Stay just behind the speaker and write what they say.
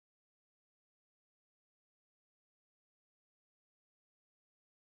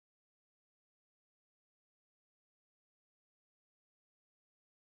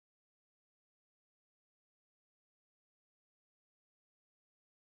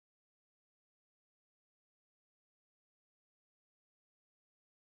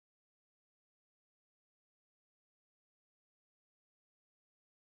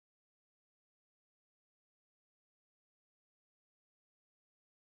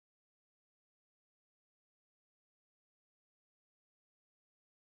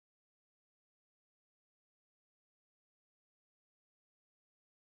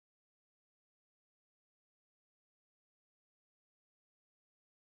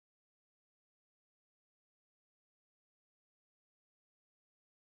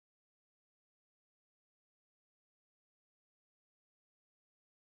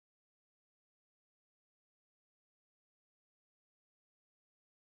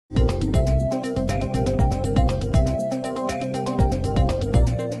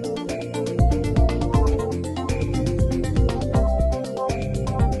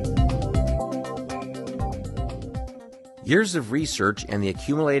Years of research and the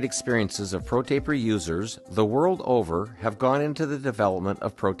accumulated experiences of Protaper users the world over have gone into the development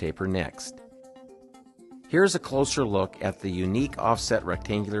of Protapernext. Here's a closer look at the unique offset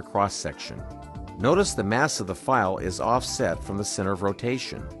rectangular cross-section. Notice the mass of the file is offset from the center of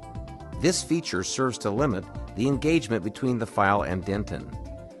rotation. This feature serves to limit the engagement between the file and dentin.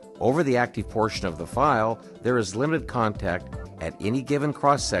 Over the active portion of the file, there is limited contact at any given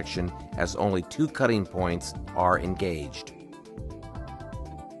cross-section as only 2 cutting points are engaged.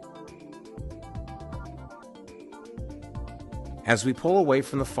 As we pull away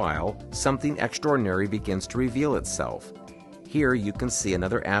from the file, something extraordinary begins to reveal itself. Here you can see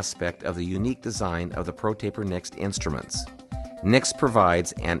another aspect of the unique design of the Protapernext instruments. Next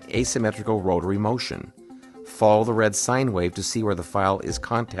provides an asymmetrical rotary motion. Follow the red sine wave to see where the file is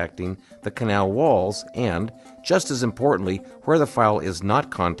contacting the canal walls and, just as importantly, where the file is not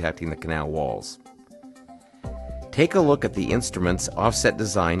contacting the canal walls. Take a look at the instrument's offset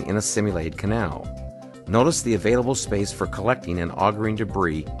design in a simulated canal. Notice the available space for collecting and augering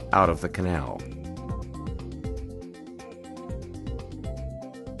debris out of the canal.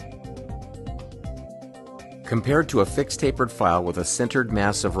 Compared to a fixed tapered file with a centered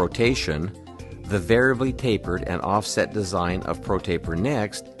mass of rotation, the variably tapered and offset design of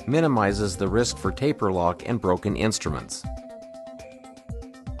Protapernext minimizes the risk for taper lock and broken instruments.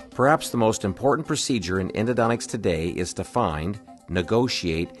 Perhaps the most important procedure in endodontics today is to find,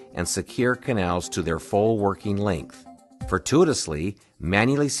 negotiate, and secure canals to their full working length. Fortuitously,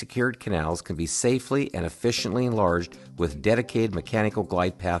 manually secured canals can be safely and efficiently enlarged with dedicated mechanical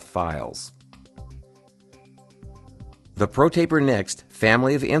glide path files. The Protapernext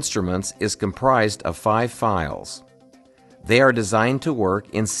family of instruments is comprised of 5 files. They are designed to work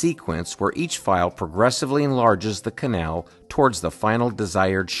in sequence where each file progressively enlarges the canal towards the final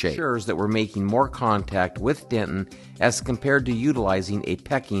desired shape. It ensures that we're making more contact with dentin as compared to utilizing a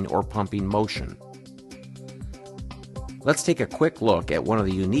pecking or pumping motion. Let's take a quick look at one of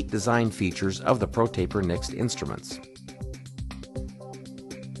the unique design features of the Protapernext instruments.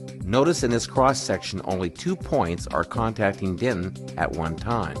 Notice in this cross-section only 2 points are contacting dentin at one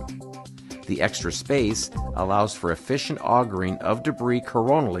time. The extra space allows for efficient augering of debris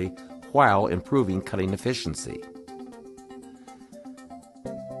coronally while improving cutting efficiency.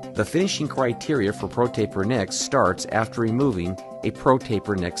 The finishing criteria for Protapernext starts after removing a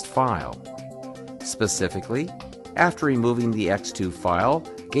Protapernext file. Specifically, after removing the X2 file,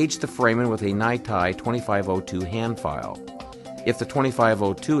 gauge the foramen with a NiTi 2502 hand file. If the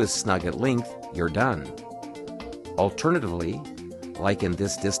 2502 is snug at length, you're done. Alternatively, like in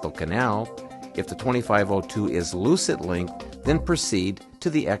this distal canal, if the 2502 is loose at length, then proceed to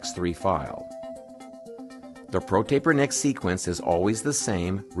the X3 file. The Protapernext sequence is always the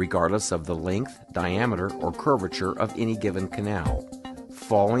same regardless of the length, diameter, or curvature of any given canal.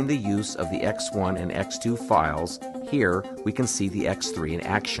 Following the use of the X1 and X2 files, here we can see the X3 in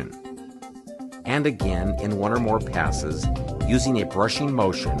action. And again, in one or more passes, using a brushing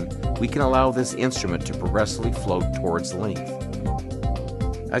motion, we can allow this instrument to progressively float towards length.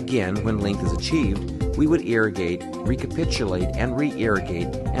 Again, when length is achieved, we would irrigate, recapitulate, and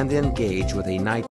re-irrigate, and then gauge with a NiTi